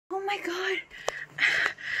my god.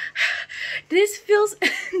 This feels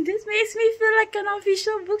this makes me feel like an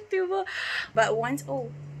official booktuber. But once, oh,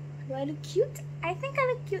 do I look cute? I think I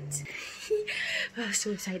look cute. Oh, I'm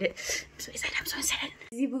so excited. I'm so excited. I'm so excited.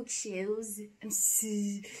 The bookshelves.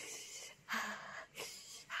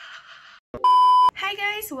 Hi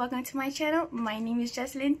guys, welcome to my channel. My name is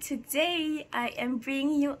Jezlyn. Today I am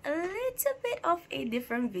bringing you a little bit of a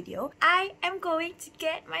different video. I am going to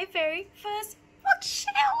get my very first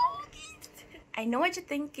bookshelf. I know what you're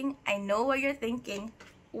thinking. I know what you're thinking.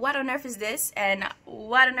 What on earth is this? And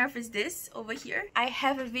what on earth is this over here? I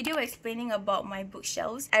have a video explaining about my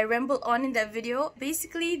bookshelves. I ramble on in that video.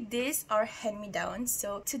 Basically, these are hand-me-downs.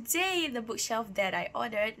 So today, the bookshelf that I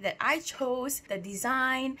ordered, that I chose, the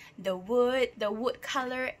design, the wood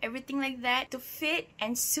color, everything like that to fit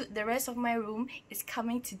and suit the rest of my room is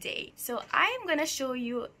coming today. So I am gonna show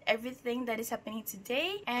you everything that is happening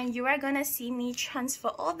today, and you are gonna see me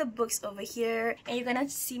transfer all the books over here, and you're gonna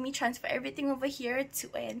see me transfer everything over here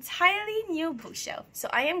to entirely new bookshelf. So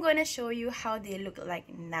I am going to show you how they look like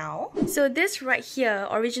now. So this right here,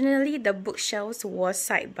 originally the bookshelves was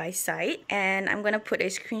side by side, and I'm going to put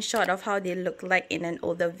a screenshot of how they look like in an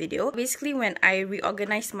older video. Basically, when I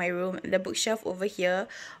reorganized my room, the bookshelf over here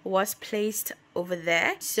was placed over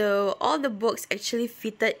there, so all the books actually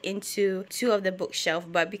fitted into two of the bookshelf,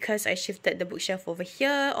 but because I shifted the bookshelf over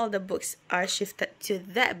here, all the books are shifted to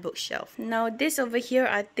that bookshelf. Now this over here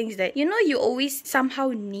are things that you always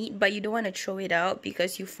somehow need, but you don't want to throw it out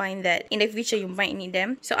because you find that in the future you might need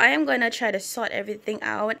them. So I am gonna try to sort everything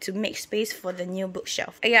out to make space for the new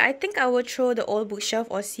bookshelf. Yeah, I think I will throw the old bookshelf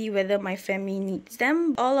or see whether my family needs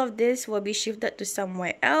them. All of this will be shifted to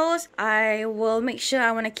somewhere else. I will make sure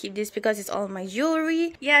I want to keep this because it's all my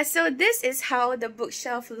jewelry. Yeah, so this is how the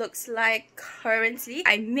bookshelf looks like currently.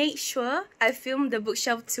 I made sure I filmed the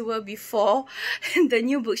bookshelf tour before the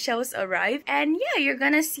new bookshelves arrive, and yeah, you're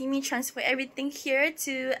gonna see me transfer everything here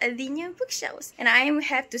to the new bookshelves, and I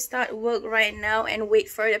have to start work right now and wait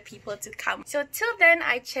for the people to come. So till then,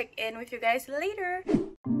 I check in with you guys later.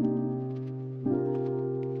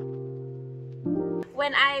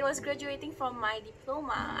 When I was graduating from my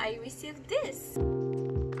diploma, I received this.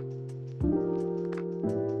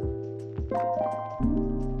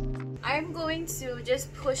 I'm going to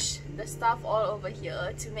just push the stuff all over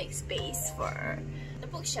here to make space for the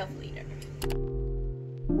bookshelf later.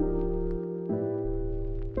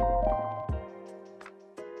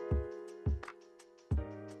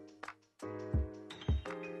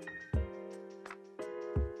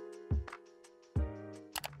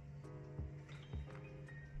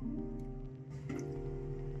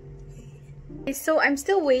 So I'm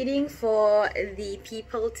still waiting for the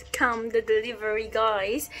people to come, the delivery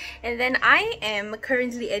guys, and then I am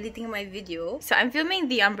currently editing my video. So I'm filming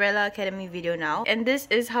the Umbrella Academy video now, and this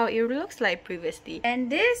is how it looks like previously, and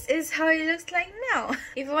this is how it looks like now.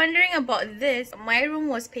 If you're wondering about this, my room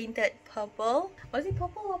was painted purple. Was it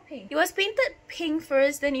purple or pink? It was painted pink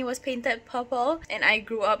first, then it was painted purple, and I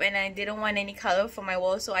grew up and I didn't want any color for my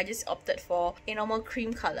wall, so I just opted for a normal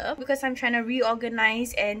cream color because I'm trying to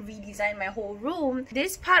reorganize and redesign my whole room.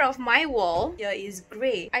 This part of my wall here is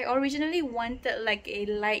gray. I originally wanted like a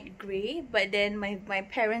light gray, but then my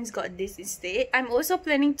parents got this instead. I'm also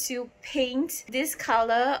planning to paint this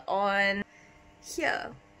color on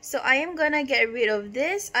here. So I am gonna get rid of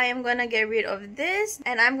this, I am gonna get rid of this,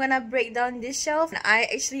 and I'm gonna break down this shelf. I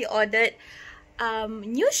actually ordered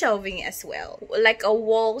new shelving as well, like a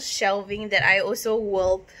wall shelving that I also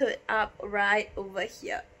will put up right over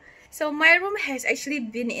here. So my room has actually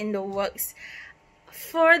been in the works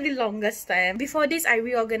for the longest time. Before this, I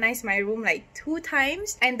reorganized my room like 2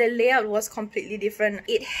 times, and the layout was completely different.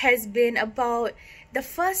 It has been about the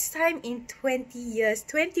first time in 20 years,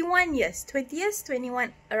 21 years, 20 years,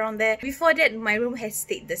 21, around there. Before that, my room has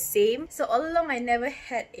stayed the same. So all along, I never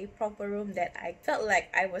had a proper room that I felt like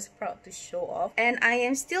I was proud to show off. And I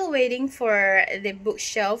am still waiting for the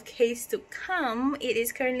bookshelf case to come. It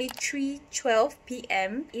is currently 3:12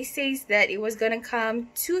 p.m. It says that it was gonna come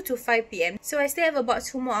 2 to 5 p.m. So I still have about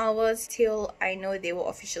 2 more hours till I know they will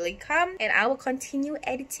officially come, and I will continue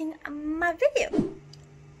editing my video.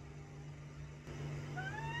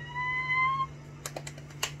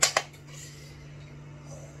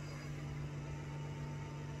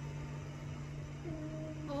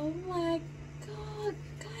 Oh my god,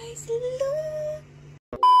 guys, look!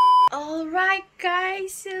 Alright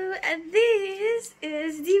guys, so this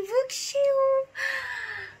is the bookshelf.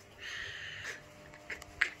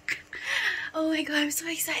 Oh my god, I'm so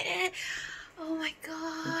excited. Oh my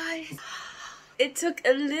god. it took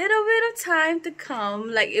a little bit of time to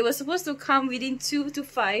come. Like, it was supposed to come within 2 to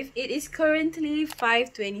 5. It is currently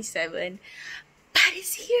 5:27. But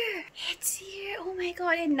it's here! It's here! Oh my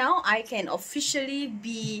god, and now I can officially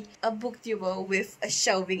be a booktuber with a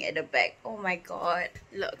shelving at the back. Oh my god.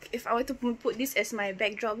 Look, if I were to put this as my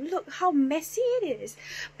backdrop, look how messy it is.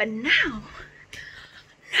 But now,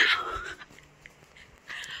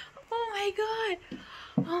 oh my god!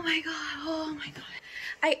 Oh my god, oh my god.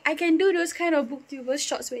 I can do those kind of booktuber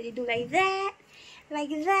shots where they do like that, like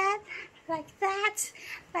that, like that,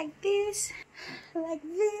 like this, like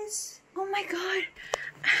this. Oh my god.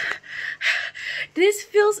 This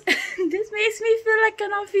makes me feel like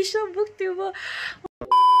an official booktuber.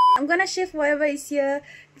 I'm gonna shift whatever is here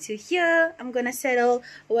to here. I'm gonna settle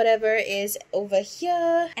whatever is over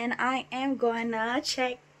here. And I am gonna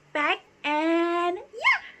check back and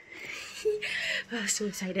yeah. Oh, so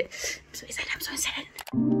excited. I'm so excited. I'm so excited.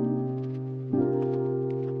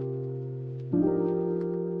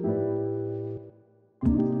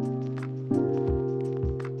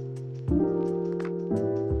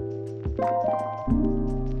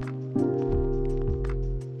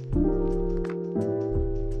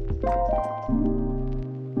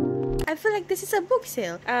 I feel like this is a book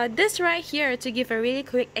sale. This right here, to give a really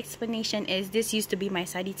quick explanation, is this used to be my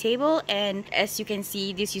study table, and as you can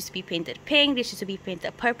see, this used to be painted pink, this used to be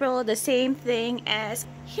painted purple, the same thing as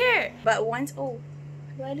here. But once, oh,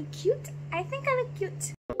 do I look cute? I think I look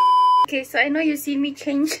cute. Okay, so I know you've seen me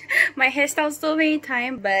change my hairstyle so many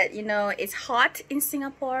times, but you know, it's hot in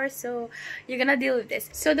Singapore, so you're gonna deal with this.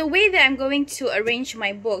 So the way that I'm going to arrange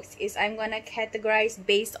my books is I'm gonna categorize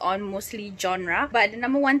based on mostly genre, but the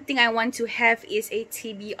number one thing I want to have is a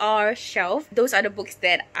TBR shelf. Those are the books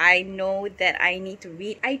that I know that I need to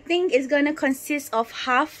read. I think it's gonna consist of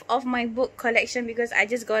half of my book collection because I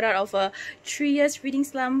just got out of a 3 years reading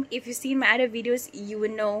slump. If you've seen my other videos, you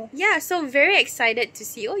would know. Yeah, so very excited to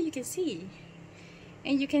see. Oh, you can see.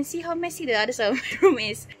 And you can see how messy the other side of my room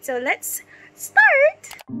is. So let's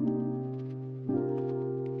start!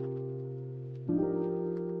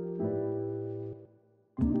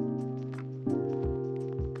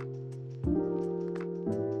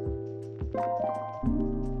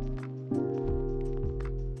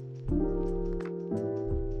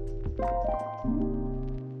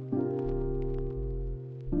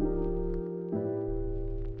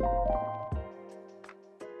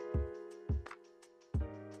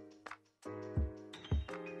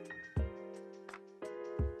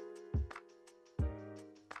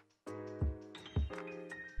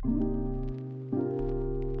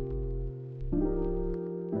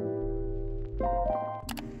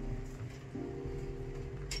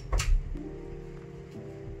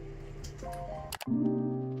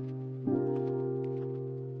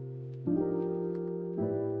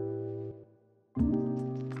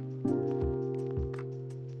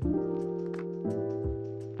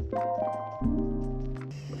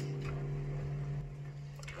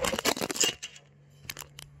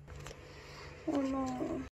 Oh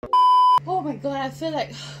no. Oh my god, I feel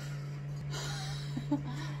like...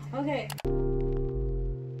 Okay.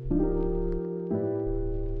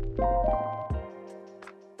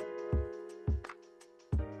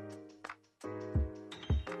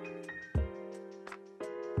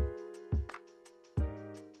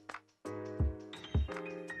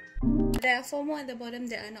 There are 4 more at the bottom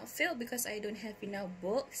that are not filled because I don't have enough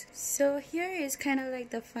books. So here is kind of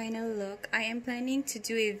like the final look. I am planning to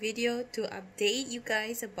do a video to update you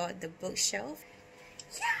guys about the bookshelf.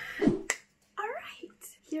 Yeah! Alright,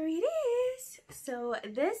 here it is. So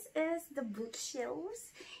this is the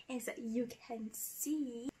bookshelves. As you can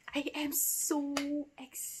see, I am so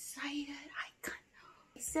excited. I can't.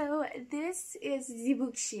 So this is the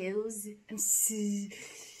bookshelves. I'm so...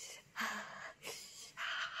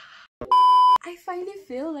 I finally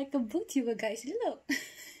feel like a booktuber, guys. Look.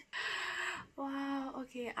 Wow,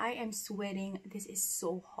 okay, I am sweating. This is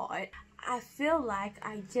so hot. I feel like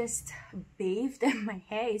I just bathed and my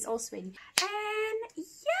hair is all sweaty. And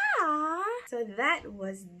yeah, so that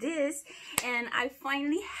was this. And I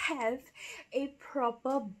finally have a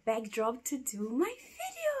proper backdrop to do my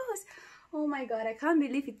videos. Oh my god, I can't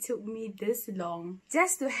believe it took me this long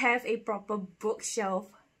just to have a proper bookshelf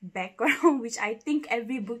background, which I think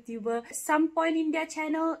every booktuber at some point in their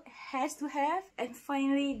channel has to have. And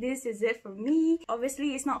finally, this is it for me.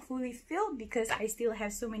 Obviously, it's not fully filled because I still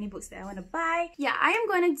have so many books that I want to buy. Yeah, I am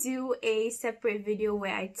gonna do a separate video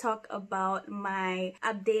where I talk about my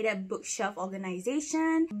updated bookshelf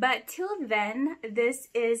organization, but till then, this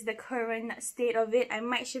is the current state of it. I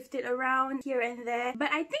might shift it around here and there, but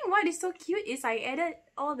I think what is so cute is I added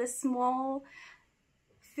all the small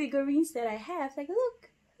figurines that I have. Like, look.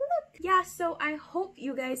 Yeah, so I hope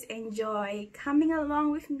you guys enjoy coming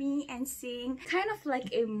along with me and seeing kind of like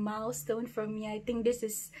a milestone for me. I think this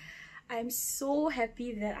is, I'm so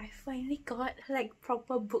happy that I finally got like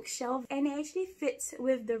proper bookshelf and it actually fits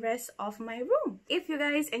with the rest of my room. If you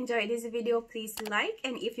guys enjoyed this video, please like,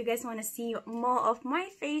 and if you guys want to see more of my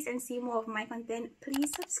face and see more of my content,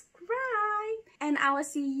 please subscribe, and I will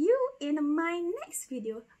see you in my next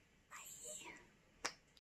video.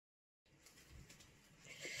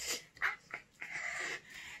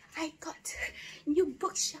 I got new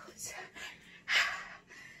bookshelves.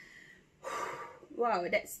 Wow,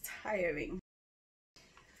 that's tiring.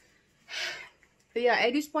 But yeah,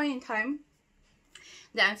 at this point in time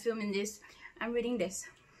that I'm filming this, I'm reading this.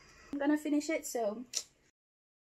 I'm gonna finish it, so